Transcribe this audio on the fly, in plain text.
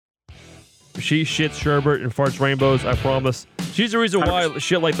She shits sherbet and farts rainbows, I promise. She's the reason why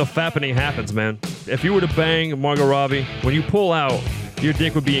shit like the fappening happens, man. If you were to bang Margot Robbie, when you pull out, your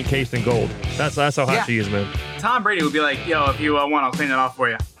dick would be encased in gold. That's how hot she is, man. Tom Brady would be like, yo, if you want, I'll clean it off for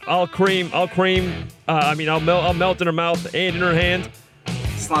you. I'll melt in her mouth and in her hand.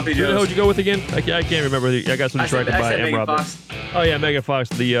 Sloppy Joes. Who the hell did you go with again? I can't remember. I got some distracted by M. Robin. Oh yeah, Megan Fox,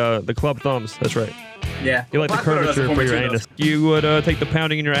 the club thumbs. That's right. Yeah. You like the curvature for your anus. You would take the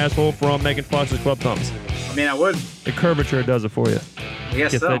pounding in your asshole from Megan Fox's club thumbs. I mean, I would. The curvature does it for you. I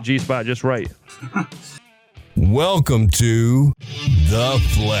guess Gets that G-spot just right. Welcome to The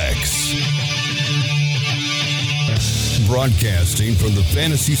Flex. Broadcasting from the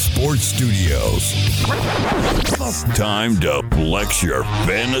Fantasy Sports Studios. Time to flex your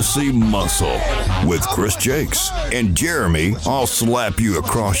fantasy muscle with Chris Jakes and Jeremy. I'll slap you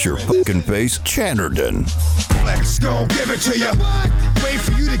across your fucking face, Chatterton. Flex gon' give it to you. Wait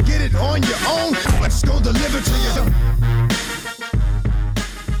for you to get it on your own. Flex gon' deliver to you.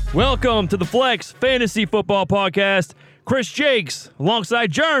 Welcome to the Flex Fantasy Football Podcast. Chris Jakes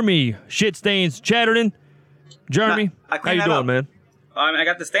alongside Jeremy Shitstains Chatterton. Jeremy, how you doing, man? I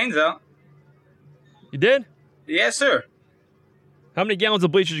got the stains out. You did? Yes, sir. How many gallons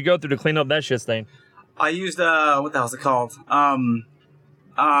of bleach did you go through to clean up that shit stain? I used, what the hell's it called?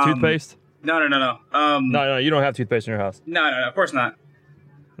 Toothpaste? No. No, you don't have toothpaste in your house. No, of course not.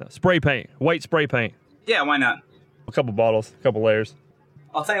 No, spray paint. White spray paint. Yeah, why not? A couple bottles, a couple layers.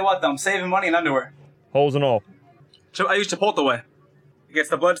 I'll tell you what, though, I'm saving money in underwear. Holes and all. So I use Chipotle. It gets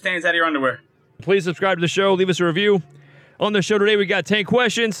the blood stains out of your underwear. Please subscribe to the show. Leave us a review. On the show today, we got 10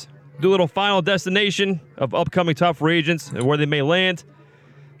 questions. Do a little final destination of upcoming top free agents and where they may land.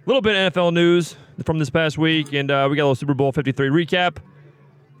 A little bit of NFL news from this past week, and we got a little Super Bowl 53 recap.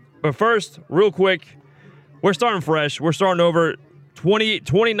 But first, real quick, we're starting fresh. We're starting over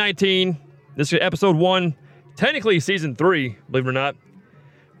 2019. This is episode 1, technically season 3, believe it or not.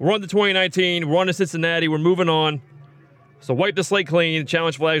 We're on to 2019. We're on to Cincinnati. We're moving on. So wipe the slate clean.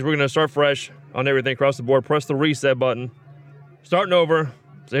 Challenge flags. We're going to start fresh on everything across the board. Press the reset button. Starting over.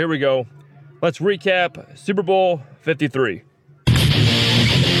 So here we go. Let's recap Super Bowl 53.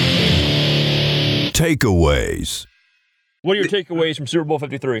 Takeaways. What are your takeaways from Super Bowl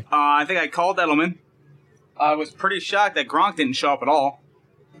 53? I think I called Edelman. I was pretty shocked that Gronk didn't show up at all.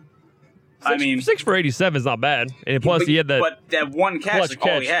 6 for 87 is not bad. And plus, he had that. But that one catch is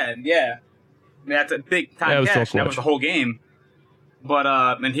all he had. Yeah. I mean, that's a big time catch. So that was the whole game. But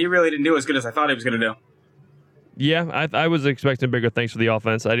and he really didn't do as good as I thought he was going to do. Yeah, I was expecting bigger things for the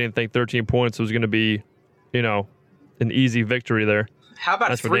offense. I didn't think 13 points was going to be, an easy victory there. How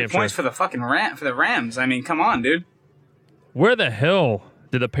about 3 points for the fucking Rams? I mean, come on, dude. Where the hell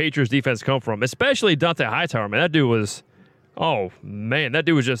did the Patriots defense come from? Especially Dante Hightower, man. That dude was,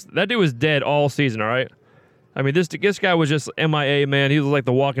 that dude was dead all season. All right. I mean, this guy was just MIA, man. He was like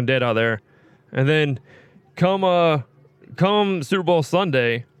the Walking Dead out there. And then come Super Bowl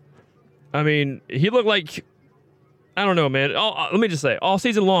Sunday, I mean, he looked like, I don't know, man. Let me just say, all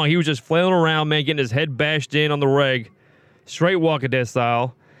season long, he was just flailing around, man, getting his head bashed in on the reg, straight Walking Dead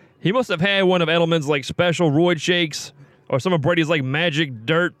style. He must have had one of Edelman's, like, special roid shakes or some of Brady's, like, magic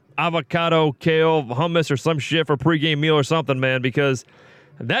dirt, avocado, kale, hummus or some shit for pregame meal or something, man, because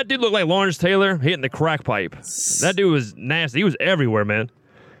that dude looked like Lawrence Taylor hitting the crack pipe. That dude was nasty. He was everywhere, man.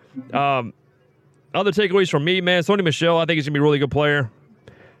 Other takeaways from me, man. Sony Michel, I think he's going to be a really good player.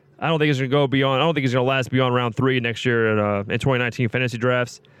 I don't think he's going to go beyond. I don't think he's going to last beyond round 3 next year in 2019 fantasy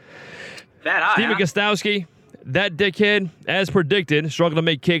drafts. That high, Steven Gostowski, that dickhead, as predicted, struggled to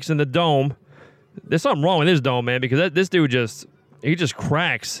make kicks in the dome. There's something wrong with his dome, man, because this dude just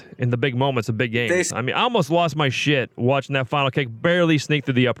cracks in the big moments of big games. I almost lost my shit watching that final kick barely sneak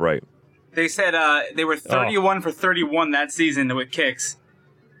through the upright. They said they were 31 for 31 that season with kicks,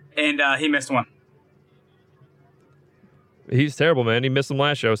 and he missed one. He's terrible, man. He missed them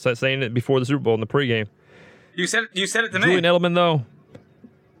last show, saying it before the Super Bowl in the pregame. You said it to me. Julian Edelman, though.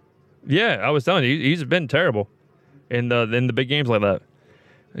 Yeah, I was telling you, he's been terrible in the big games like that.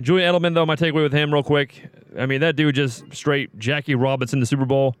 Julian Edelman, though, my takeaway with him real quick. I mean, that dude just straight Jackie Robinson the Super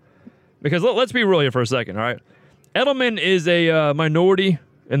Bowl. Because let's be real here for a second, all right? Edelman is a minority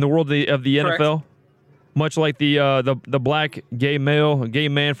in the world of the Correct. NFL, much like the black gay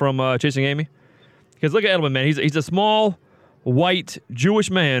man from Chasing Amy. Because look at Edelman, man. He's a small, white,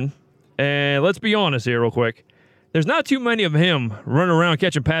 Jewish man. And let's be honest here real quick. There's not too many of him running around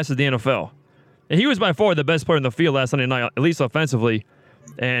catching passes in the NFL. And he was by far the best player in the field last Sunday night, at least offensively.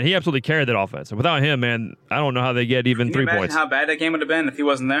 And he absolutely carried that offense. And without him, man, I don't know how they get even 3 points. Can you imagine how bad that game would have been if he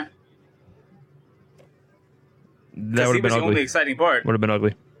wasn't there? That would have been ugly. He was the only exciting part. Would have been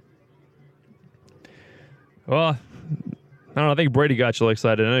ugly. Well, I don't know. I think Brady got you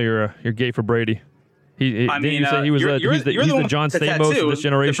excited. I know you're gay for Brady. Didn't you say he was he's the John Stamos of this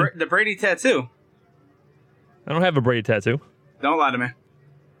generation? The Brady tattoo. I don't have a Brady tattoo. Don't lie to me.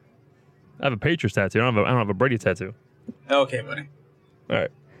 I have a Patriots tattoo. I don't have a Brady tattoo. Okay, buddy. All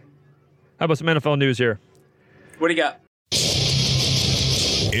right. How about some NFL news here? What do you got?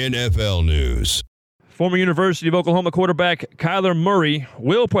 NFL news. Former University of Oklahoma quarterback Kyler Murray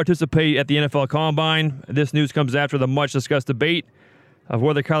will participate at the NFL Combine. This news comes after the much-discussed debate of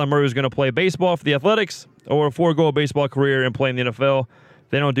whether Kyler Murray is going to play baseball for the Athletics or forego a baseball career and play in the NFL.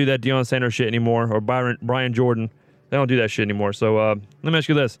 They don't do that Deion Sanders shit anymore, or Brian Jordan. They don't do that shit anymore. So let me ask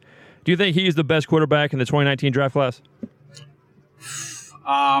you this. Do you think he's the best quarterback in the 2019 draft class?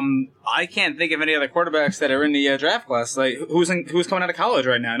 I can't think of any other quarterbacks that are in the draft class. Like, who's coming out of college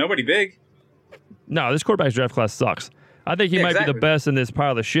right now? Nobody big. No, this quarterback's draft class sucks. I think he might be the best in this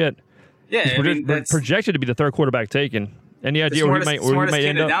pile of shit. Yeah, He's projected to be the third quartherback taken. Any idea where he might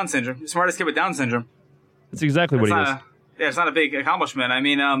end up? Down syndrome. Smartest kid with Down syndrome. That's exactly what he is. Yeah, it's not a big accomplishment. I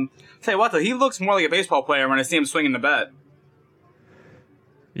mean, tell you what, though, he looks more like a baseball player when I see him swinging the bat.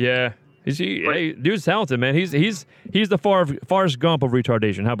 Yeah. Hey, dude's talented, man. He's the Forrest Gump of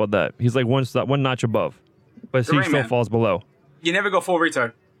retardation. How about that? He's like one notch above, but he still falls below. You never go full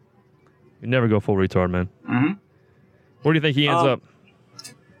retard. You never go full retard, man. Mm-hmm. Where do you think he ends up?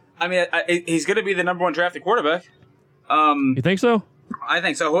 I mean, he's going to be the number one drafted quarterback. You think so? I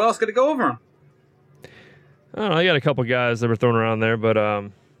think so. Who else going to go over him? I don't know. I got a couple guys that were thrown around there, but I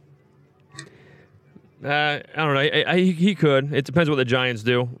don't know. He could. It depends what the Giants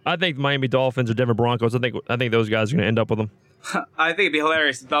do. I think Miami Dolphins or Denver Broncos. I think those guys are going to end up with him. I think it'd be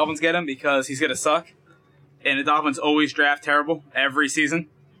hilarious if the Dolphins get him because he's going to suck, and the Dolphins always draft terrible every season.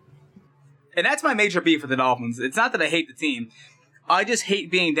 And that's my major beef with the Dolphins. It's not that I hate the team. I just hate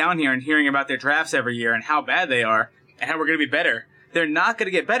being down here and hearing about their drafts every year and how bad they are and how we're going to be better. They're not going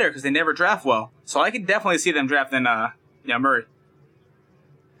to get better because they never draft well. So I can definitely see them drafting Murray.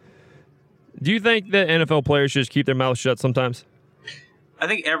 Do you think that NFL players should just keep their mouths shut sometimes? I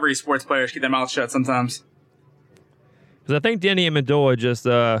think every sports player should keep their mouths shut sometimes. Because I think Danny Amendola just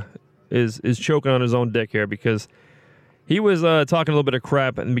is choking on his own dick here because he was talking a little bit of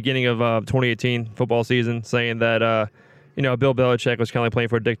crap at the beginning of 2018 football season, saying that Bill Belichick was kind of like playing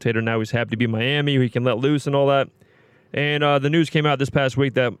for a dictator. Now he's happy to be Miami. He can let loose and all that. And the news came out this past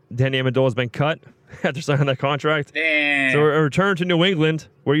week that Danny Amendola has been cut after signing that contract. Damn. So a return to New England,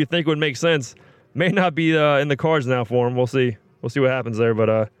 where you think would make sense, may not be in the cards now for him. We'll see. We'll see what happens there.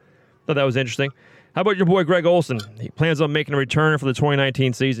 But thought that was interesting. How about your boy Greg Olsen? He plans on making a return for the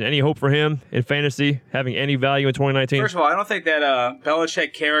 2019 season. Any hope for him in fantasy having any value in 2019? First of all, I don't think that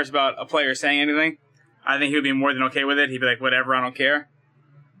Belichick cares about a player saying anything. I think he would be more than okay with it. He'd be like, whatever, I don't care.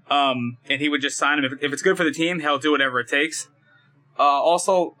 And he would just sign him. If it's good for the team, he'll do whatever it takes.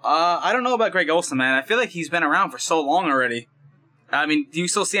 Also, I don't know about Greg Olsen, man. I feel like he's been around for so long already. I mean, do you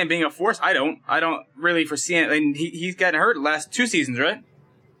still see him being a force? I don't really foresee it. I mean, he's gotten hurt the last 2 seasons, right?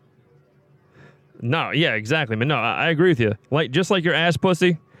 No, yeah, exactly. Man, no, I agree with you. Just like your ass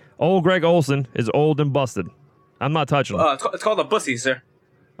pussy, old Greg Olsen is old and busted. I'm not touching him. It's called a bussy, sir.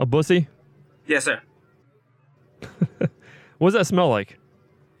 A bussy? Yes, sir. What does that smell like?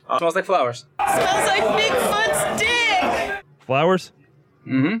 Smells like flowers. Smells like Bigfoot's dick. Flowers?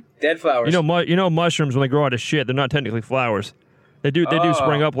 Mm-hmm. Dead flowers. You know mushrooms when they grow out of shit, they're not technically flowers. They do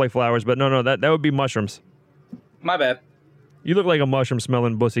spring up like flowers, but no, that would be mushrooms. My bad. You look like a mushroom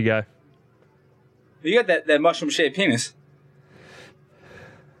smelling bussy guy. You got that mushroom shaped penis.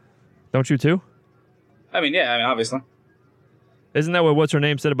 Don't you too? I mean, obviously. Isn't that what what's her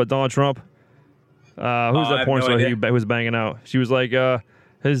name said about Donald Trump? Who's that porn star he was banging out? She was like,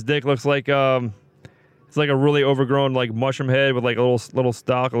 his dick looks like it's like a really overgrown like mushroom head with like a little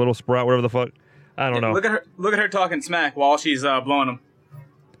stalk, a little sprout, whatever the fuck. I don't know. Look at her talking smack while she's blowing him.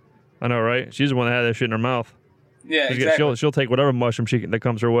 I know, right? She's the one that had that shit in her mouth. Yeah, exactly. She'll take whatever mushroom that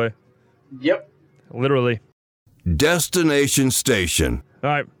comes her way. Yep. Literally. Destination Station. All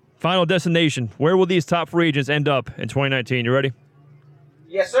right, final destination. Where will these top free agents end up in 2019? You ready?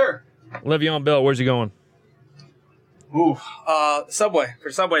 Yes, sir. Le'Veon Bell, where's he going? Ooh, Subway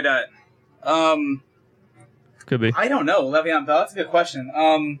for Subway diet. Could be. I don't know, Le'Veon Bell. That's a good question.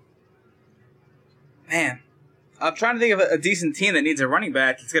 Man, I'm trying to think of a decent team that needs a running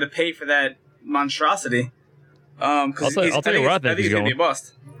back that's going to pay for that monstrosity. I'll tell you where I think he's going to be a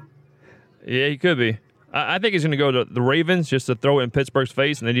bust. Yeah, he could be. I think he's going to go to the Ravens just to throw it in Pittsburgh's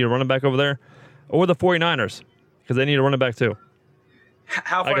face, and they need a running back over there, or the 49ers because they need a running back too.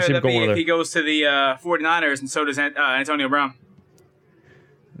 How funny would that be if he goes to the 49ers and so does Antonio Brown?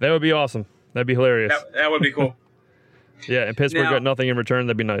 That would be awesome. That'd be hilarious. That would be cool. Yeah, and Pittsburgh got nothing in return.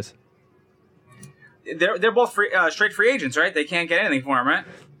 That'd be nice. They're both straight free agents, right? They can't get anything for him, right?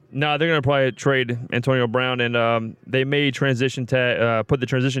 No, they're gonna probably trade Antonio Brown, and they may transition tag, put the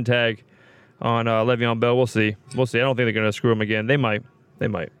transition tag on Le'Veon Bell. We'll see. I don't think they're gonna screw him again. They might.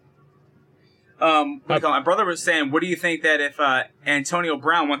 My brother was saying, what do you think that if Antonio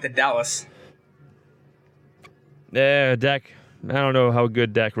Brown went to Dallas? Yeah, Dak. I don't know how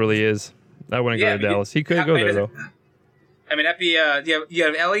good Dak really is. I wouldn't go to Dallas. He could go there though. I mean, that'd be you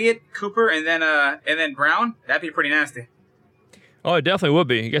have Elliott, Cooper, and then Brown. That'd be pretty nasty. Oh, it definitely would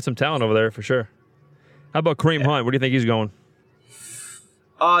be. You got some talent over there for sure. How about Kareem Hunt? Where do you think he's going?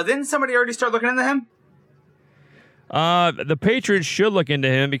 Didn't somebody already start looking into him? The Patriots should look into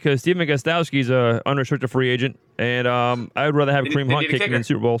him because Steven Gostkowski's a unrestricted free agent, and I'd rather have Kareem Hunt kicking in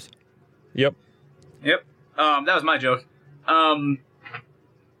Super Bowls. Yep. That was my joke. What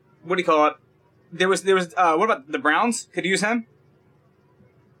do you call it? There was. What about the Browns? Could use him.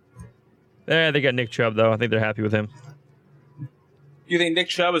 Yeah, they got Nick Chubb though. I think they're happy with him. You think Nick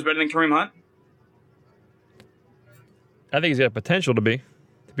Chubb is better than Kareem Hunt? I think he's got potential to be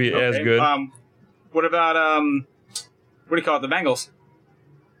as good. What about what do you call it? The Bengals.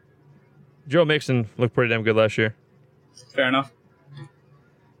 Joe Mixon looked pretty damn good last year. Fair enough.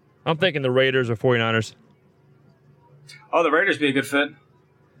 I'm thinking the Raiders or 49ers. Oh, the Raiders be a good fit.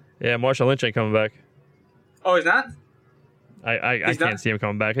 Yeah, Marshawn Lynch ain't coming back. Oh, he's not? I can't see him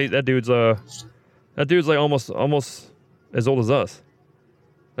coming back. That dude's like almost as old as us.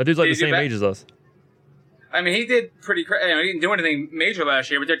 That dude's like the same age as us. I mean, he did pretty. He didn't do anything major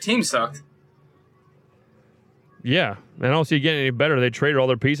last year, but their team sucked. Yeah, and I don't see it getting any better. They traded all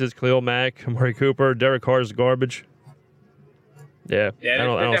their pieces: Khalil Mack, Amari Cooper, Derek Carr's garbage. Yeah, I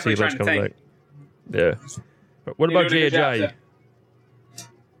don't see Lynch coming back. Yeah. What about Jay Ajayi?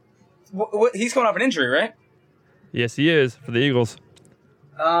 He's coming off an injury, right? Yes, he is for the Eagles.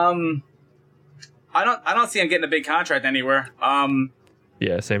 I don't see him getting a big contract anywhere.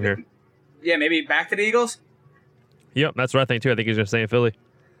 Yeah, same here. Yeah, maybe back to the Eagles. Yep, that's what I think too. I think he's going to stay in Philly.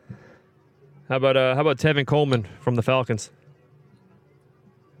 How about Tevin Coleman from the Falcons?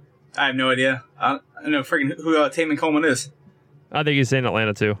 I have no idea. I don't know freaking who Tevin Coleman is. I think he's staying in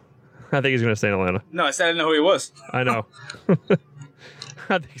Atlanta too. I think he's going to stay in Atlanta. No, I said I didn't know who he was. I know.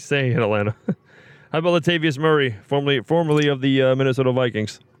 I think he's staying in Atlanta. How about Latavius Murray, formerly of the Minnesota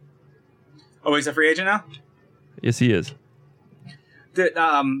Vikings? Oh, he's a free agent now? Yes, he is. Dude,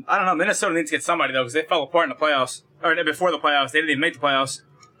 I don't know. Minnesota needs to get somebody, though, because they fell apart in the playoffs. Or before the playoffs. They didn't even make the playoffs.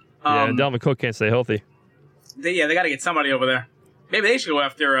 Yeah, Dalvin Cook can't stay healthy. They got to get somebody over there. Maybe they should go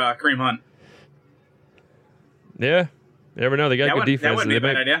after Kareem Hunt. Yeah. You never know. They got good defense. That wouldn't be a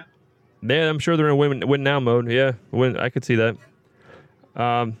bad idea. Yeah, I'm sure they're in win now mode. Yeah, I could see that.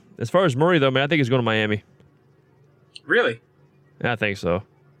 As far as Murray, though, man, I think he's going to Miami. Really? Yeah, I think so.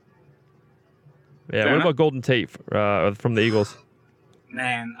 Yeah, Fair what about Golden Tate from the Eagles?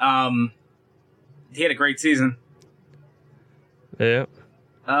 Man, he had a great season. Yeah.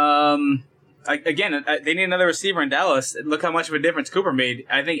 Again, they need another receiver in Dallas. Look how much of a difference Cooper made.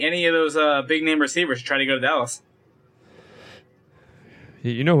 I think any of those big name receivers should try to go to Dallas.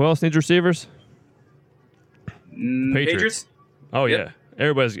 You know who else needs receivers? Patriots? Oh, yep. Yeah.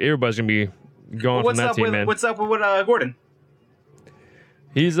 Everybody's going to be gone from that team, man. What's up with Gordon?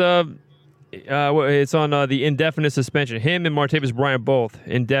 He's it's on the indefinite suspension. Him and Martavis Bryant both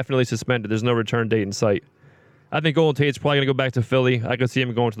indefinitely suspended. There's no return date in sight. I think Golden Tate's probably going to go back to Philly. I could see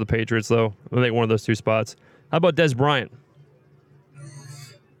him going to the Patriots, though. I think one of those two spots. How about Dez Bryant?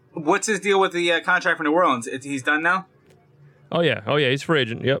 What's his deal with the contract for New Orleans? He's done now? Oh, yeah. He's free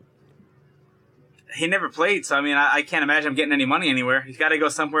agent. Yep. He never played, so, I mean, I can't imagine him getting any money anywhere. He's got to go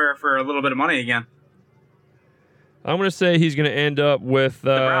somewhere for a little bit of money again. I'm going to say he's going to end up with...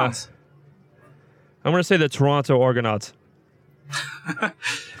 the Browns. I'm going to say the Toronto Argonauts.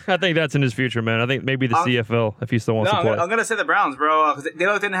 I think that's in his future, man. I think maybe the CFL, if he still wants to play. I'm going to say the Browns, bro, because they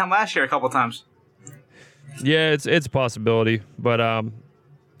looked into him last year a couple times. Yeah, it's a possibility, but I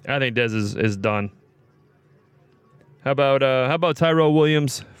think Dez is done. How about Tyrell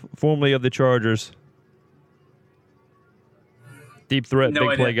Williams, formerly of the Chargers? Deep threat,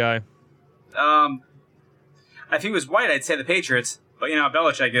 big play guy. If he was white, I'd say the Patriots, but you know how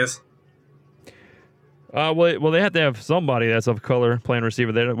Belichick is. Well, they have to have somebody that's of color playing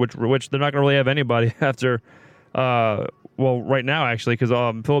receiver there, which they're not going to really have anybody after. Right now actually, because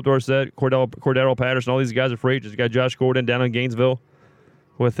Philip Dorsett, Cordero Patterson, all these guys are free agents. You got Josh Gordon down in Gainesville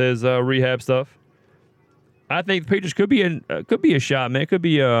with his rehab stuff. I think the Patriots could be a shot, man. It could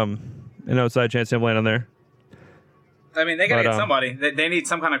be an outside chance of him landing there. I mean, they got to get somebody. They need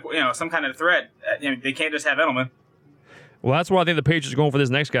some kind of threat. They can't just have Edelman. Well, that's why I think the Patriots are going for this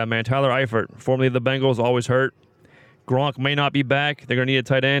next guy, man. Tyler Eifert, formerly of the Bengals, always hurt. Gronk may not be back. They're going to need a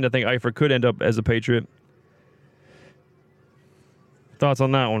tight end. I think Eifert could end up as a Patriot. Thoughts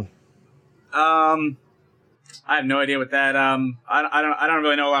on that one? I have no idea what that. I don't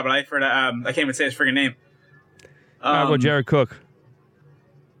really know a lot about Eifert. I can't even say his friggin' name. How about Jared Cook?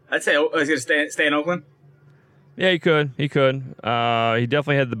 I'd say he's going to stay in Oakland. Yeah, he could. He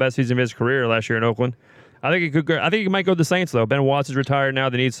definitely had the best season of his career last year in Oakland. I think he could. I think he might go to the Saints though. Ben Watson's retired now.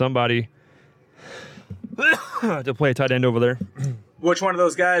 They need somebody to play a tight end over there. Which one of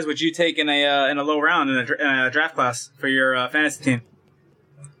those guys would you take in a low round in a draft class for your fantasy team?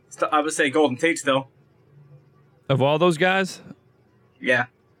 I would say Golden Tate still. Of all those guys, yeah,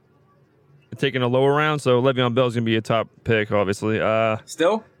 taking a lower round. So Le'Veon Bell's gonna be a top pick, obviously.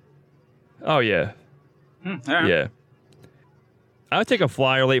 Still? Oh yeah, all right. Yeah. I would take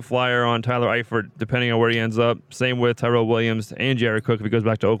a late flyer on Tyler Eifert, depending on where he ends up. Same with Tyrell Williams and Jared Cook if he goes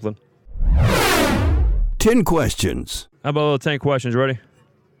back to Oakland. 10 questions. How about a little 10 questions? Ready?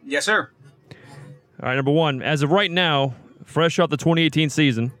 Yes, sir. All right, number one. As of right now, fresh off the 2018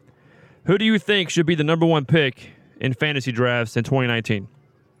 season, who do you think should be the number one pick in fantasy drafts in 2019?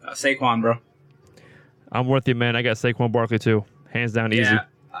 Saquon, bro. I'm with you, man. I got Saquon Barkley, too. Hands down, easy.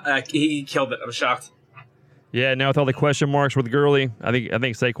 Yeah, he killed it. I was shocked. Yeah, now with all the question marks with Gurley, I think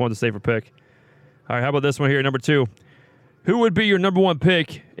Saquon's a safer pick. All right, how about this one here, number two? Who would be your number one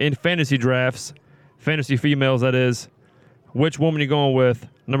pick in fantasy drafts? Fantasy females, that is. Which woman you going with?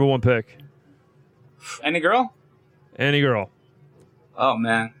 Number one pick. Any girl? Any girl. Oh,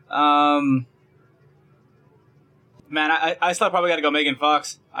 man. Man, I still probably got to go Megan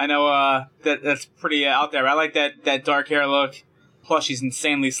Fox. I know that's pretty out there. I like that dark hair look. Plus, she's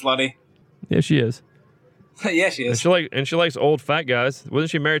insanely slutty. Yeah, she is. Yeah, she is. And she likes old fat guys. Wasn't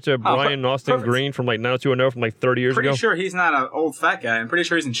she married to Brian Austin perfect. Green from like 90210 from like 30 years ago? Pretty sure he's not an old fat guy. I'm pretty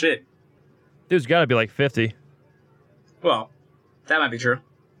sure he's in shape. Dude's got to be like 50. Well, that might be true.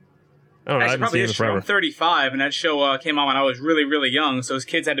 I don't know. I Actually, haven't probably seen him is true. forever. I'm 35, and that show came on when I was really, really young, so his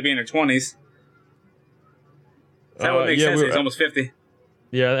kids had to be in their 20s. That would make sense. He's almost 50.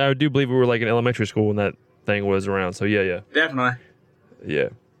 Yeah, I do believe we were like in elementary school when that thing was around. So yeah. Definitely. Yeah.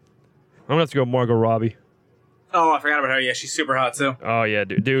 I'm going to have to go Margot Robbie. Oh, I forgot about her. Yeah, she's super hot, too. Oh, yeah,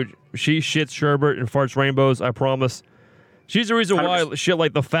 dude. She shits sherbet and farts rainbows, I promise. She's the reason 100%. why shit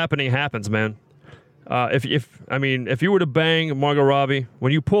like the fappening happens, man. If you were to bang Margot Robbie,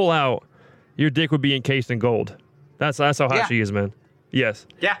 when you pull out, your dick would be encased in gold. That's how hot she is, man. Yes.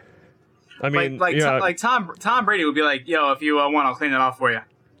 Yeah. I mean, like Tom Brady would be like, "Yo, if you want, I'll clean it off for you."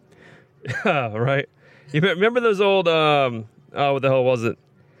 Right. You remember those old what the hell was it?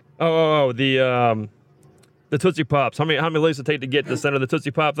 The Tootsie Pops. How many licks it take to get to the center of the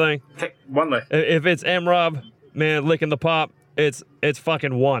Tootsie Pop thing? Take one lick. If it's M-Rob, man, licking the pop, it's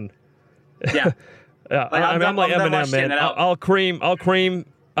fucking one. Yeah. Yeah. I'm like Eminem, man. I'll cream.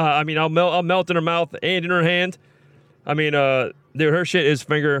 I'll melt in her mouth and in her hand. I mean, dude, her shit is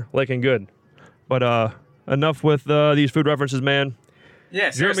finger licking good. But enough with these food references, man.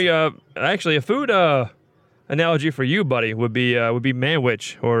 Yeah, seriously. Jeremy, actually, a food analogy for you, buddy, would be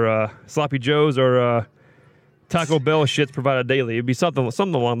Manwich or Sloppy Joe's or Taco Bell shits provided daily. It'd be something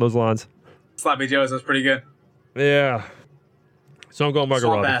along those lines. Sloppy Joe's was pretty good. Yeah. So I'm going Margot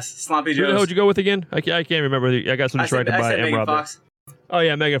Robbie. Sloppy Joe's. Who the hell would you go with again? I can't remember. I got so distracted by M. Megan Rob. Fox. Oh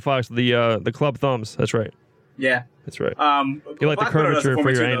yeah, Megan Fox, the club thumbs. That's right. Yeah. That's right. You like the curvature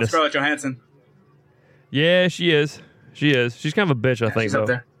for your anus. Scarlett Johansson. Yeah, she is. She's kind of a bitch, I think. She's though. up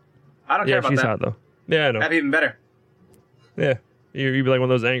there. I don't care about that. Yeah, she's hot though. Yeah, I know. That'd be even better. Yeah, you'd be like one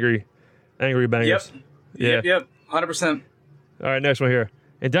of those angry bangers. Yep. Yep. 100%. All right, next one here.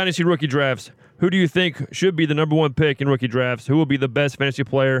 In Dynasty rookie drafts, who do you think should be the number one pick in rookie drafts? Who will be the best fantasy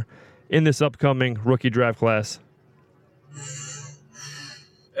player in this upcoming rookie draft class?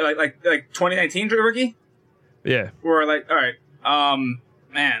 Like 2019 rookie? Yeah. Or all right.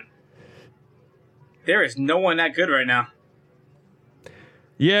 Man. There is no one that good right now.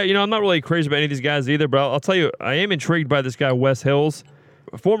 Yeah, I'm not really crazy about any of these guys either, but I'll tell you, I am intrigued by this guy, Wes Hills,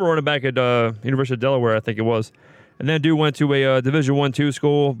 a former running back at University of Delaware, I think it was. And then dude went to a Division I/II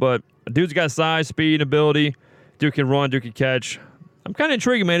school, but dude's got size, speed, and ability. Dude can run, dude can catch. I'm kind of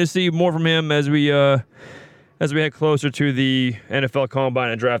intrigued, man, to see more from him as we head closer to the NFL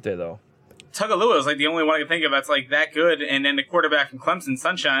Combine and Draft Day, though. Tagovailoa is like the only one I can think of that's like that good, and then the quarterback from Clemson,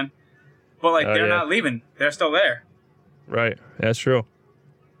 Sunshine. But they're not leaving; they're still there. Right, that's true.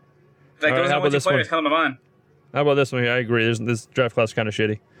 Those are the only two players coming to mind. How about this one here? I agree. This draft class is kind of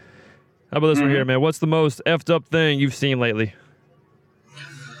shitty. How about this one here, man? What's the most effed up thing you've seen lately?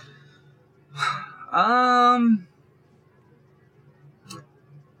 Man,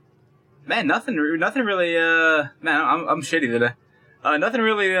 nothing really. Man, I'm shitty today. Nothing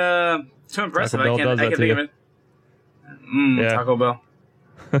really too impressive. Taco Bell I can't think of it. Yeah. Taco Bell.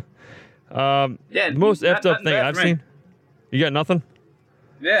 The most effed up thing I've seen. You got nothing?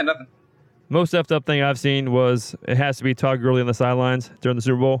 Yeah, nothing. Most effed up thing I've seen was it has to be Todd Gurley on the sidelines during the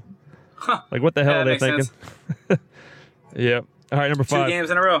Super Bowl. Like, what the hell are they thinking? Yeah. All right, number 5. 2 games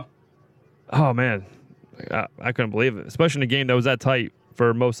in a row. Oh, man. I couldn't believe it, especially in a game that was that tight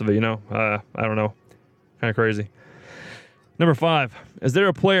for most of it, you know. I don't know. Kind of crazy. Number 5. Is there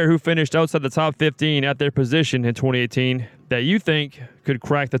a player who finished outside the top 15 at their position in 2018 that you think could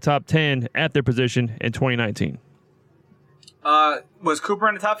crack the top 10 at their position in 2019? Was Cooper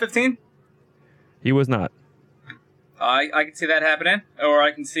in the top 15? He was not. I can see that happening, or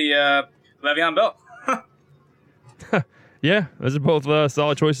I can see Le'Veon Bell. Yeah, those are both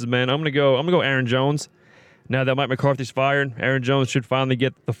solid choices, man. I'm gonna go Aaron Jones. Now that Mike McCarthy's fired, Aaron Jones should finally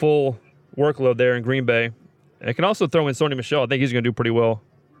get the full workload there in Green Bay. I can also throw in Sony Michel. I think he's gonna do pretty well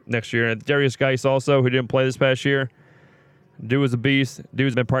next year. And Darius Geis also, who didn't play this past year. Dude was a beast.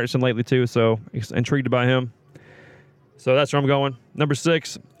 Dude's been practicing lately too, so intrigued by him. So that's where I'm going. Number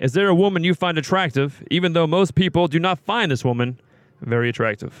 6, is there a woman you find attractive, even though most people do not find this woman very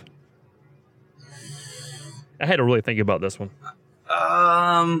attractive? I had to really think about this one.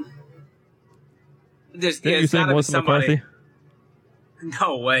 There's Didn't you it's say gotta be Melissa somebody. McCarthy?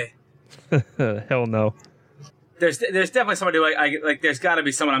 No way. Hell no. There's definitely somebody who I like. There's got to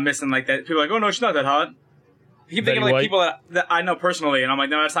be someone I'm missing like that. People are like, oh no, she's not that hot. I keep thinking Betty like White? people that I know personally, and I'm like,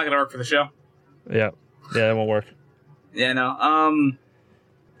 no, that's not gonna work for the show. Yeah, that won't work. Yeah, no.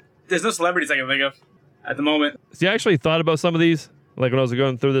 There's no celebrities I can think of at the moment. See, I actually thought about some of these, like when I was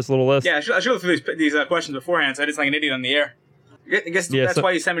going through this little list. Yeah, I should go through these questions beforehand, so I just like an idiot on the air. I guess Yeah, that's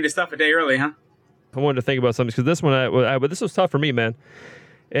why you sent me this stuff a day early, huh? I wanted to think about something because this one, but this was tough for me, man.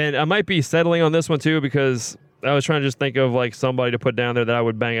 And I might be settling on this one too because I was trying to just think of like somebody to put down there that I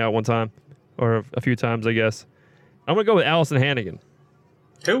would bang out one time or a few times, I guess. I'm gonna go with Allison Hannigan.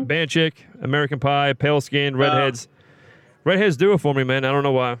 Who? Band chick, American Pie, pale skin, redheads. Redheads do it for me, man. I don't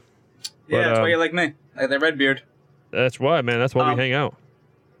know why. Yeah, But, that's why you like me. Like that red beard. That's why, man. That's why we hang out.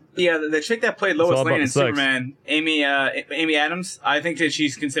 Yeah, the chick that played all Lois about Lane in the sex. Superman, Amy Adams. I think that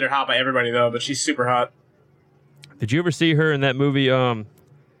she's considered hot by everybody though, but she's super hot. Did you ever see her in that movie,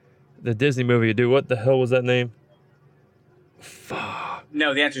 the Disney movie? Dude, what the hell was that name?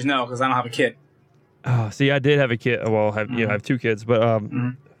 No, the answer is no because I don't have a kid. Oh, see, I did have a kid. Well, I have 2 kids, but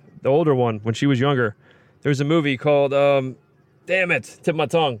the older one, when she was younger, there was a movie called damn it, tip my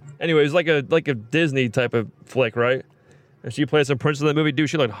tongue. Anyway, it was like a Disney type of flick, right? And she played some princess in that movie. Dude,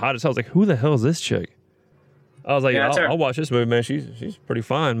 she looked hot as hell. I was like, who the hell is this chick? I was like, Yeah, that's her. I'll watch this movie, man. She's pretty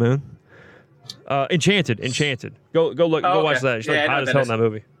fine, man. Enchanted. Go look, go watch that. She looked hot as hell in that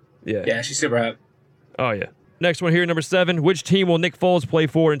movie. Yeah. Yeah, she's super hot. Oh yeah. Next one here, number 7. Which team will Nick Foles play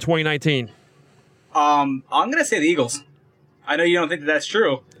for in 2019? I'm gonna say the Eagles. I know you don't think that that's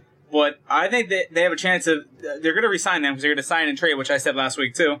true, but I think that they have a chance of. They're gonna re-sign them because they're gonna sign and trade, which I said last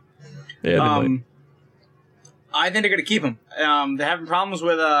week too. Yeah. They might. I think they're gonna keep him. They're having problems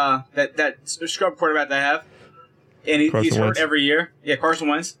with that scrub quarterback they have, and he's Carson hurt Wentz. every year. Yeah, Carson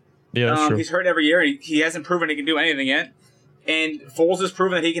Wentz. Yeah, that's true. He's hurt every year, and he hasn't proven he can do anything yet. And Foles has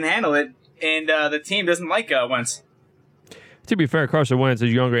proven that he can handle it, and the team doesn't like Wentz. To be fair, Carson Wentz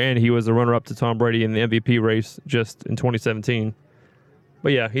is younger, and he was the runner-up to Tom Brady in the MVP race just in 2017.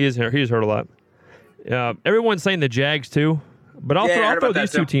 But yeah, he is hurt a lot. Everyone's saying the Jags too, but I'll Yeah, I heard throw about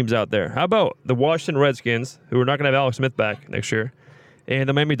these that, 2 too. teams out there. How about the Washington Redskins, who are not going to have Alex Smith back next year, and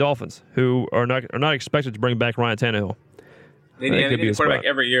the Miami Dolphins, who are not expected to bring back Ryan Tannehill. They That need could be a a quarterback spot.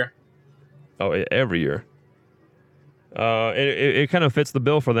 every year. Oh, yeah, every year. It kind of fits the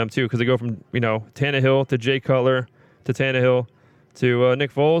bill for them too, because they go from Tannehill to Jay Cutler to Tannehill to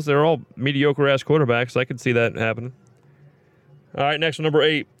Nick Foles. They're all mediocre ass quarterbacks. I could see that happening. All right, next one, number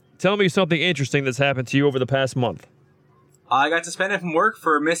 8. Tell me something interesting that's happened to you over the past month. I got suspended from work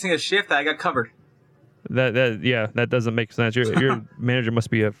for missing a shift that I got covered. That doesn't make sense. Your manager must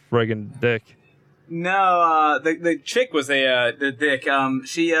be a friggin' dick. No, the chick was the dick.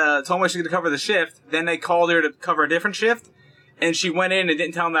 She told me she could cover the shift. Then they called her to cover a different shift, and she went in and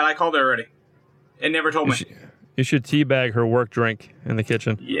didn't tell them that I called her already, and never told me. You should teabag her work drink in the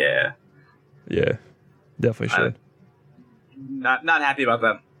kitchen. Yeah, Yeah, definitely should. not happy about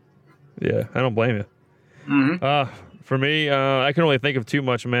that. Yeah, I don't blame you. Mm-hmm. For me, I can only think of too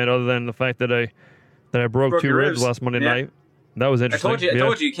much, man, other than the fact that I broke 2 your ribs ribs. last Monday Yeah. night. That was I interesting.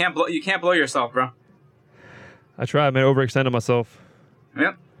 told you, you can't blow yourself, bro. I tried, man. Overextended myself.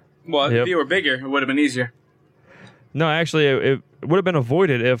 Yep. Well, if you were bigger, it would have been easier. No, actually, it would have been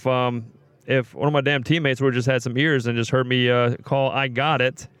avoided if one of my damn teammates would have just had some ears and just heard me call "I got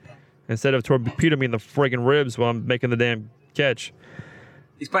it" instead of torpedoing me in the friggin' ribs while I'm making the damn catch.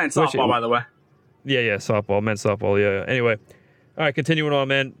 He's playing softball, by the way. Yeah, softball, men's softball. Yeah. Anyway, all right, continuing on,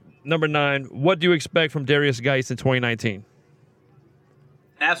 man. Number 9. What do you expect from Darius Geis in 2019?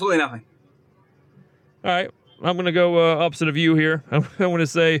 Absolutely nothing. All right. I'm going to go opposite of you here. I'm going to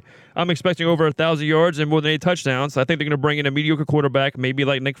say I'm expecting over 1,000 yards and more than 8 touchdowns. I think they're going to bring in a mediocre quarterback, maybe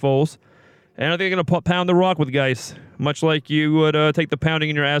like Nick Foles. And I think they're going to pound the rock with Geis, much like you would take the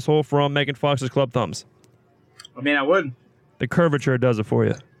pounding in your asshole from Megan Fox's club thumbs. I mean, I would. The curvature does it for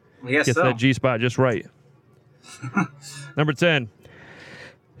you. Yes, Gets that G-spot just right. Number 10.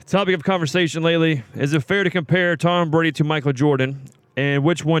 Topic of conversation lately. Is it fair to compare Tom Brady to Michael Jordan? And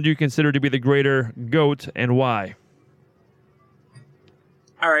which one do you consider to be the greater GOAT and why?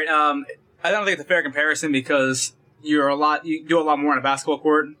 All right. I don't think it's a fair comparison because you do a lot more on a basketball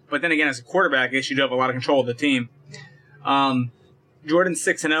court. But then again, as a quarterback, I guess you do have a lot of control of the team. Jordan's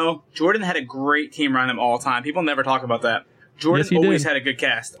 6-0. Jordan had a great team around him all the time. People never talk about that. Jordan always had a good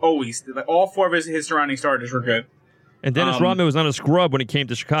cast. Always. Like, all 4 of his surrounding starters were good. And Dennis Rodman was not a scrub when he came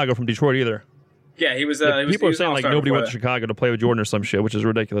to Chicago from Detroit either. Yeah, he was. People are saying like nobody went to Chicago to play with Jordan or some shit, which is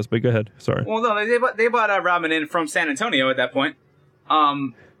ridiculous. But go ahead. Sorry. Well, no, they bought Rodman in from San Antonio at that point,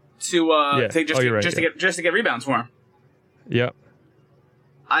 to get rebounds for him. Yep.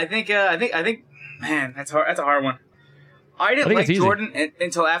 I think, man, that's hard. That's a hard one. I didn't like Jordan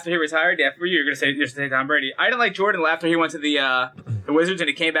until after he retired. Yeah, for you, you're gonna say Tom Brady. I didn't like Jordan until after he went to the Wizards and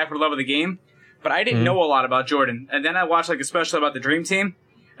he came back for the love of the game. But I didn't know a lot about Jordan, and then I watched like a special about the Dream Team,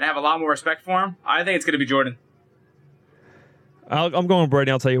 and I have a lot more respect for him. I think it's gonna be Jordan. I'm going Brady.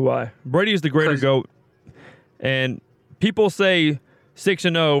 I'll tell you why. Brady is the greater GOAT, and people say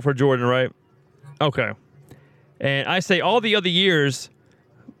 6-0 for Jordan, right? Okay, and I say all the other years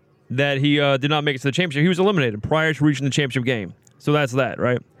that he did not make it to the championship, he was eliminated prior to reaching the championship game. So that's that,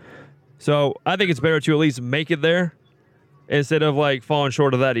 right? So I think it's better to at least make it there instead of like falling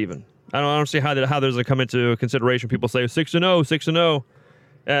short of that even. I don't see how there's a come into consideration. People say 6-0, 6-0.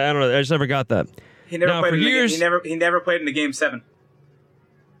 I don't know. I just never got that. He never played in the game 7.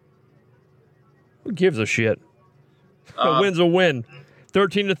 Who gives a shit? A win's a win.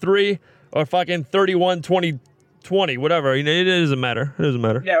 13-3 or fucking 31-20, whatever. It doesn't matter. It doesn't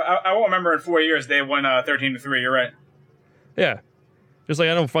matter. Yeah, I won't remember in 4 years they won 13-3. You're right. Yeah. Just like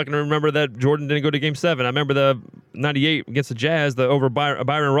I don't fucking remember that Jordan didn't go to Game 7. I remember the 98 against the Jazz, over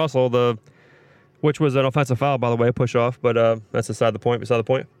Byron Russell, which was an offensive foul, by the way, push off. But that's beside the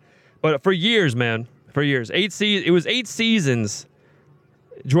point. But for years, man, it was 8 seasons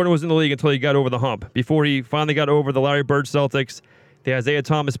Jordan was in the league until he got over the hump. Before he finally got over the Larry Bird Celtics, the Isaiah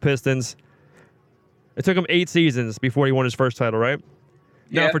Thomas Pistons. It took him 8 seasons before he won his first title, right?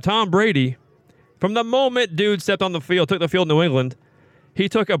 Yeah. Now, for Tom Brady, from the moment dude stepped on the field, took the field in New England, he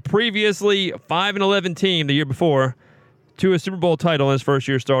took a previously 5-11 team the year before to a Super Bowl title in his first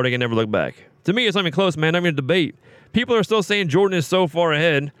year starting and never looked back. To me, it's not even close, man. Not even a debate. People are still saying Jordan is so far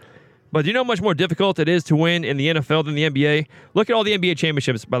ahead, but do you know how much more difficult it is to win in the NFL than the NBA? Look at all the NBA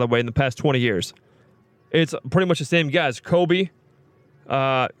championships, by the way, in the past 20 years. It's pretty much the same guys. Kobe,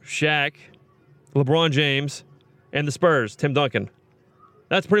 Shaq, LeBron James, and the Spurs, Tim Duncan.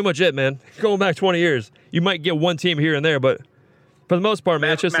 That's pretty much it, man. Going back 20 years. You might get one team here and there, but for the most part,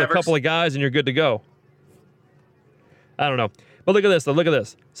 man, it's just a couple of guys and you're good to go. I don't know. But look at this, though. Look at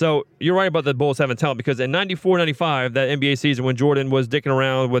this. So you're right about the Bulls having talent because in 94-95, that NBA season when Jordan was dicking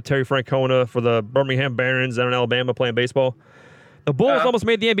around with Terry Francona for the Birmingham Barons down in Alabama playing baseball, the Bulls almost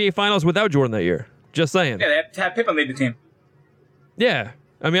made the NBA Finals without Jordan that year. Just saying. Yeah, they had Pippen lead the team. Yeah.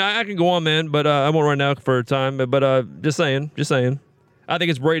 I mean, I can go on, man, but I won't right now for time. But just saying. I think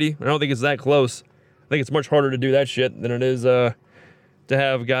it's Brady. I don't think it's that close. I think it's much harder to do that shit than it is to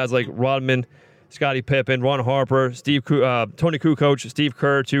have guys like Rodman, Scottie Pippen, Ron Harper, Tony Kukoc, Steve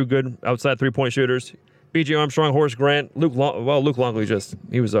Kerr, 2 good outside three-point shooters, B.J. Armstrong, Horace Grant, Luke Longley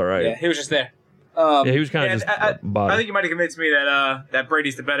he was all right. Yeah, he was just there. He was kind of just I think you might have convinced me that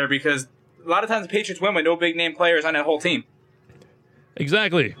Brady's the better because a lot of times the Patriots win with no big-name players on that whole team.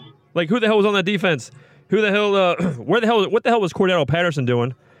 Exactly. Like, who the hell was on that defense? Who the hell, what the hell was Cordero Patterson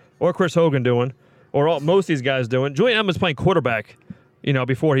doing? Or Chris Hogan doing? Or most of these guys doing? Julian Edelman was playing quarterback,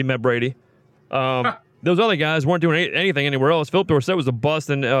 before he met Brady. Those other guys weren't doing anything anywhere else. Philip Dorsett was a bust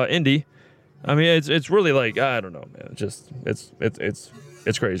in Indy. I mean, it's really like, I don't know, man.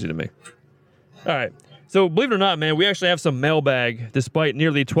 It's crazy to me. All right. So believe it or not, man, we actually have some mailbag despite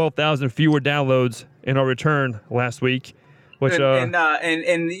nearly 12,000 fewer downloads in our return last week. Which and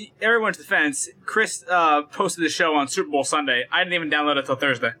everyone's defense, Chris posted the show on Super Bowl Sunday. I didn't even download it till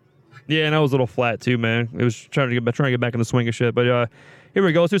Thursday. Yeah, and I was a little flat too, man. It was trying to get back in the swing of shit. But here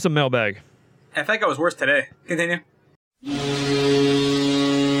we go. Let's do some mailbag. I think I was worse today. Continue.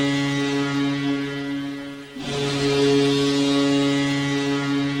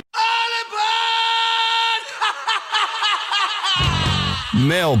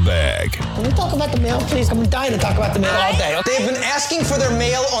 Mailbag. Can we talk about the mail, please? I'm dying to talk about the mail all day. They've been asking for their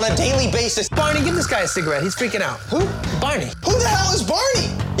mail on a daily basis. Barney, give this guy a cigarette. He's freaking out. Who? Barney. Who the hell is Barney?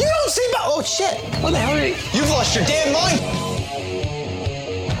 You don't see Oh, shit. What the hell are you? You've lost your damn mind.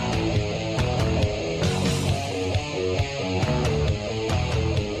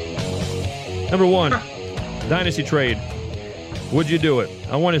 Number 1, Dynasty trade. Would you do it?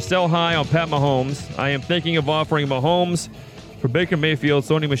 I want to sell high on Pat Mahomes. I am thinking of offering Mahomes for Baker Mayfield,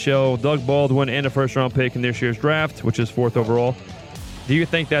 Sony Michel, Doug Baldwin, and a first-round pick in this year's draft, which is 4th overall. Do you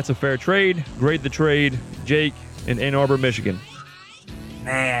think that's a fair trade? Grade the trade. Jake in Ann Arbor, Michigan.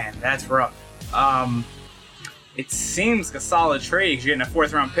 Man, that's rough. It seems like a solid trade because you're getting a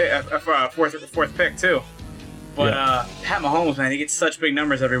 4th-round pick, fourth pick too. But Yeah. Pat Mahomes, man, he gets such big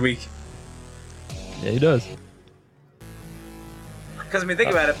numbers every week. Yeah, he does. Because, I mean,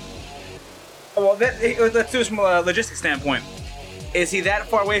 think about it. Well, let's do this from a logistics standpoint. Is he that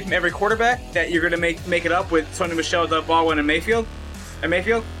far away from every quarterback that you're going to make it up with Sony Michel, Doug Baldwin, and Mayfield?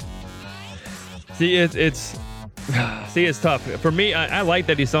 See, it's tough. For me, I like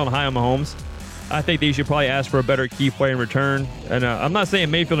that he's selling high on Mahomes. I think that you should probably ask for a better key player in return. And I'm not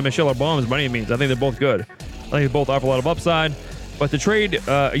saying Mayfield and Michel are bombs by any means. I think they're both good. I think they both offer a lot of upside. But to trade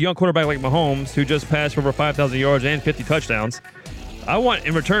a young quarterback like Mahomes, who just passed for over 5,000 yards and 50 touchdowns, I want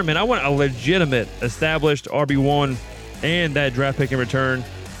a legitimate, established RB1 and that draft pick in return.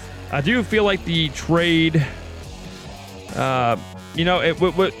 I do feel like the trade, the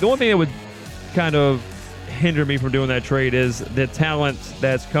only thing that would kind of hinder me from doing that trade is the talent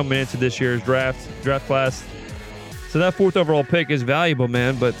that's coming into this year's draft class. So that 4th overall pick is valuable,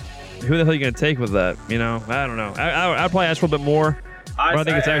 man, but who the hell are you going to take with that? I don't know. I'd probably ask for a bit more, but I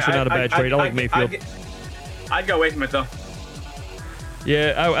think it's actually not a bad trade. I like Mayfield. I'd go away from it, though.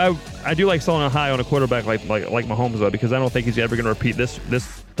 Yeah, I do like selling a high on a quarterback like Mahomes, though, because I don't think he's ever going to repeat this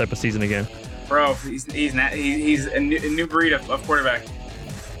type of season again. Bro, he's a new breed of quarterback.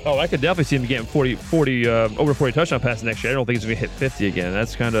 Oh, I could definitely see him getting over 40 touchdown passes next year. I don't think he's going to hit 50 again.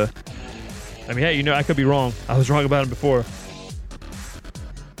 That's kind of... I mean, hey, I could be wrong. I was wrong about him before.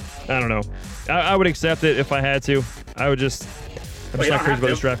 I don't know. I would accept it if I had to. I'm just not crazy about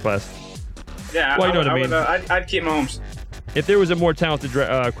this draft class. Yeah, well, you know what I mean. I'd keep Mahomes. If there was a more talented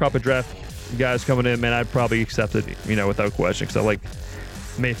crop of draft guys coming in, man, I'd probably accept it, without question. Because I like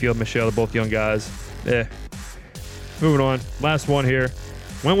Mayfield, Michelle, they're both young guys. Yeah. Moving on. Last one here.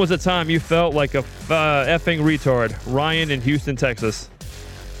 When was the time you felt like a effing retard? Ryan in Houston, Texas.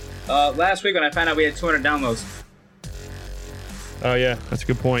 Last week when I found out we had 200 downloads. Oh, yeah. That's a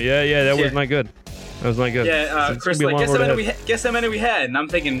good point. Yeah, that was not good. That was not good. Yeah, Chris, guess how many we had? And I'm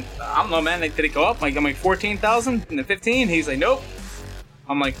thinking, I don't know, man. Did it go up? I'm like 14,000 and then 15? He's like, nope.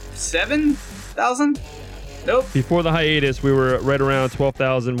 I'm like, 7,000? Nope. Before the hiatus, we were right around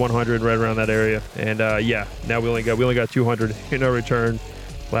 12,100, right around that area. And now we only got 200 in our return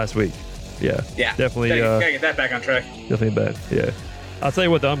last week. Yeah. Definitely. Gotta get that back on track. Definitely bad. Yeah. I'll tell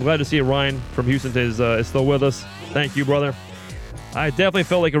you what, though. I'm glad to see Ryan from Houston is still with us. Thank you, brother. I definitely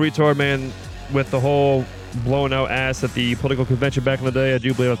felt like a retard, man, with the whole blowing out ass at the political convention back in the day. I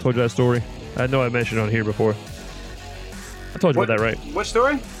do believe I told you that story. I know I mentioned it on here before. I told you about that, right? What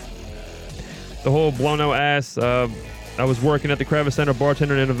story? The whole blown out ass. I was working at the Kravis Center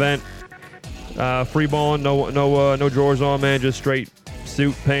bartending an event. Free balling, no drawers on, man, just straight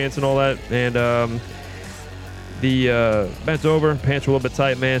suit, pants, and all that. And bent over, pants were a little bit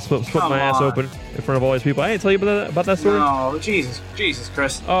tight, man. Split my ass open in front of all these people. I didn't tell you about that story. No, Jesus,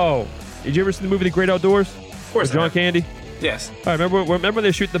 Chris. Oh, did you ever see the movie The Great Outdoors? Of course. With John Candy? Yes. All right, remember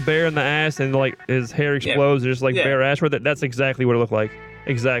they shoot the bear in the ass and like his hair explodes and just bare ass? That's exactly what it looked like.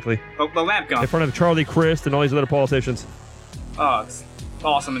 Exactly. The lamp gun. In front of Charlie Crist and all these other politicians. Oh, it's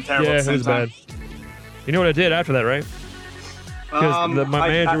awesome and terrible. Yeah, at the it was same time. bad. You know what I did after that, right? Because my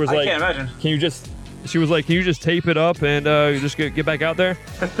manager was like, I can't imagine. She was like, can you just tape it up and just get back out there?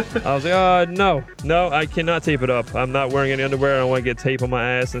 I was like, no, I cannot tape it up. I'm not wearing any underwear. I don't want to get tape on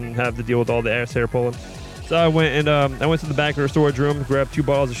my ass and have to deal with all the ass hair pulling. So I went to the back of her storage room, grabbed 2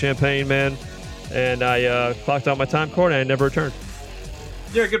 bottles of champagne, man, and I clocked out my time card and I never returned.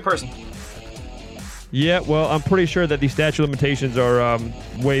 You're a good person. Yeah, well, I'm pretty sure that these statute limitations are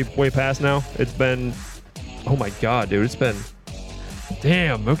way past now. It's been, oh my God, dude, it's been,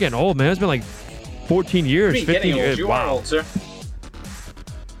 damn, I'm getting old, man. It's been like 14 years, 15 years. You wow. are old, sir.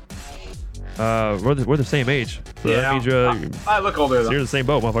 We're the same age. So Yeah, that means I look older, though. you're in the same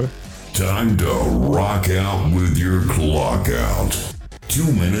boat, motherfucker. Time to rock out with your clock out.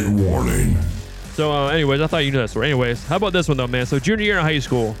 2-minute warning. So, anyways, I thought you knew that story. Anyways, how about this one, though, man? So, junior year in high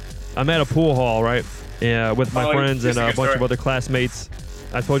school, I'm at a pool hall, right? Yeah, with my friends and a bunch of other classmates.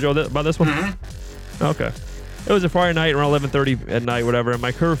 I told you all about this one? Mm-hmm. Okay. It was a Friday night around 11:30 at night, whatever. And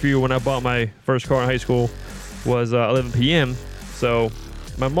my curfew when I bought my first car in high school was 11 p.m. So,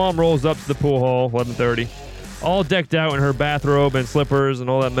 my mom rolls up to the pool hall, 11:30, all decked out in her bathrobe and slippers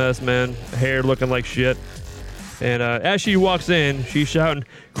and all that mess, man. Hair looking like shit. And as she walks in, she's shouting,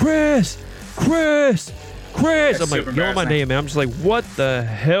 Chris! Chris! Chris! That's I'm like, yelling my name, man. I'm just like, what the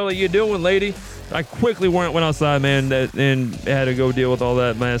hell are you doing, lady? I quickly went outside, man, and had to go deal with all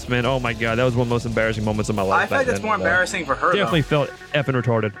that mess, man. Oh my God, that was one of the most embarrassing moments of my life. I feel like that's more embarrassing for her, Definitely felt effing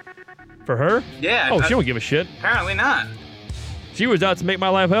retarded. For her? Yeah. Oh, she don't give a shit. Apparently not. She was out to make my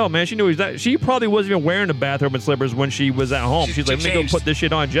life hell, man. She knew she probably wasn't even wearing a bathrobe and slippers when she was at home. She's like, let me go put this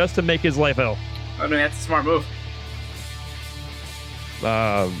shit on just to make his life hell. I mean, that's a smart move.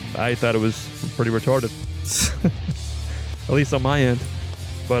 I thought it was pretty retarded. At least on my end.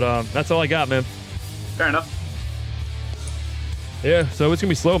 But that's all I got, man. Fair enough. Yeah, so it's going to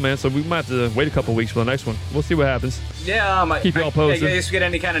be slow, man. So we might have to wait a couple weeks for the next one. We'll see what happens. Yeah, keep you all posted. I guess we get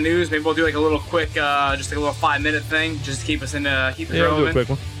any kind of news. Maybe we'll do like a little quick, just like a little 5-minute thing, just to keep us in, keep it relevant. We'll do a quick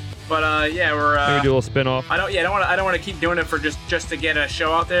one. But yeah, we're maybe do a little spin-off. I don't want to keep doing it for just to get a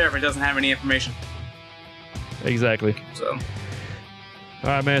show out there if it doesn't have any information. Exactly. So. All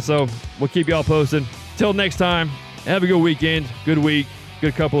right, man. So we'll keep y'all posted. Till next time, have a good weekend, good week,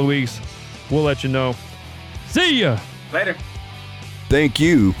 good couple of weeks. We'll let you know. See ya. Later. Thank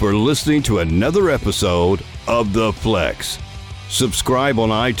you for listening to another episode of The Flex. Subscribe on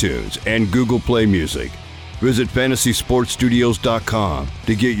iTunes and Google Play Music. Visit FantasySportsStudios.com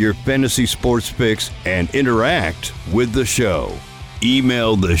to get your fantasy sports fix and interact with the show.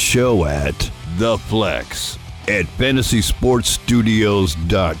 Email the show at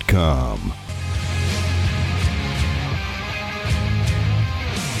theflex@FantasySportsStudios.com.